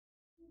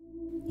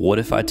What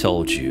if I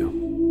told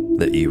you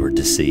that you were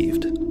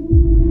deceived?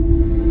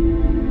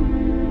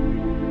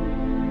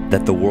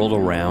 That the world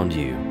around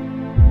you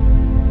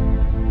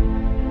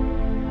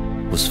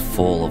was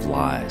full of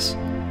lies?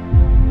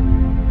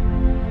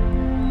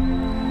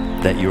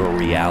 That your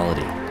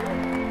reality,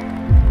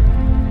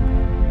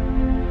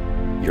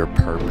 your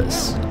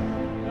purpose,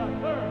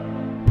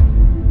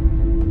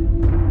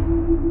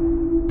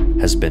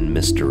 has been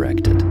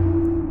misdirected?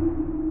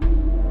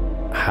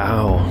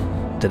 How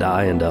did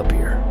I end up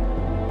here?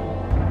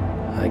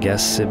 I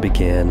guess it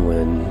began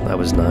when I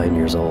was 9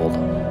 years old.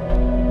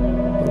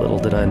 Little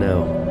did I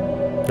know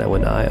that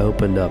when I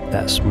opened up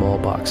that small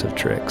box of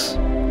tricks,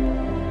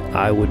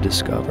 I would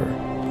discover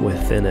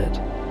within it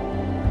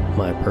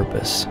my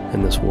purpose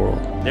in this world.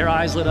 Their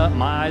eyes lit up,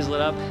 my eyes lit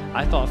up.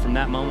 I thought from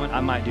that moment I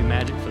might do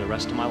magic for the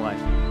rest of my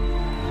life.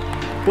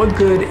 What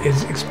good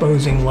is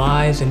exposing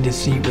lies and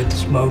deceit with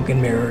smoke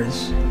and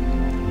mirrors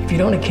if you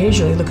don't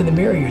occasionally look in the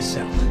mirror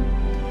yourself?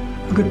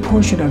 A good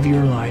portion of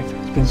your life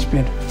has been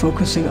spent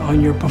focusing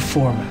on your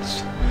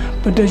performance.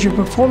 But does your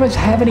performance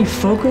have any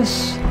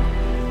focus?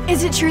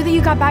 Is it true that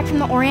you got back from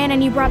the Orient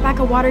and you brought back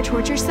a water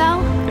torture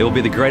cell? It will be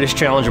the greatest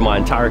challenge of my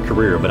entire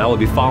career, but I will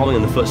be following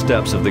in the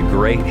footsteps of the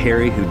great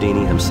Harry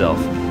Houdini himself.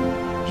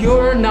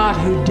 You're not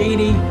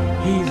Houdini,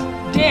 he's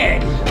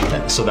dead.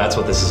 So that's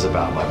what this is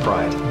about, my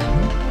pride.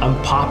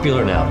 I'm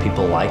popular now,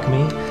 people like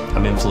me,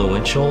 I'm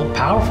influential,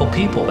 powerful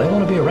people, they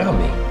want to be around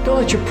me. Don't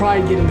let your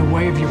pride get in the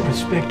way of your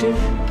perspective.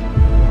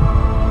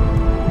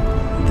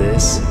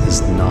 This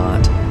is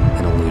not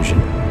an illusion.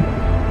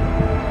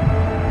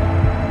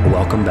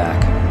 Welcome back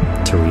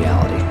to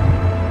reality.